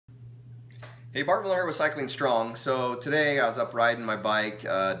Hey, Bart Miller here with Cycling Strong. So today I was up riding my bike,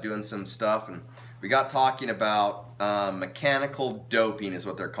 doing some stuff, and we got talking about mechanical doping is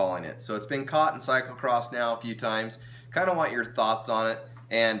what they're calling it. So it's been caught in cyclocross now a few times. Kind of want your thoughts on it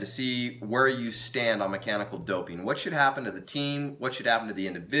and to see where you stand on mechanical doping. What should happen to the team? What should happen to the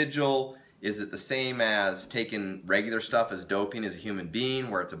individual? Is it the same as taking regular stuff as doping as a human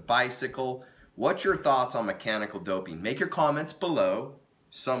being, where it's a bicycle? What's your thoughts on mechanical doping? Make your comments below,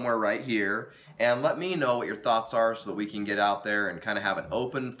 somewhere right here, and let me know what your thoughts are so that we can get out there and kind of have an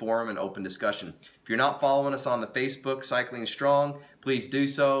open forum and open discussion. If you're not following us on the Facebook Cycling Strong, please do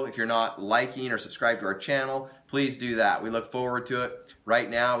so. If you're not liking or subscribed to our channel, please do that. We look forward to it. Right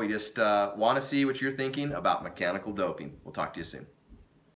now, we just want to see what you're thinking about mechanical doping. We'll talk to you soon.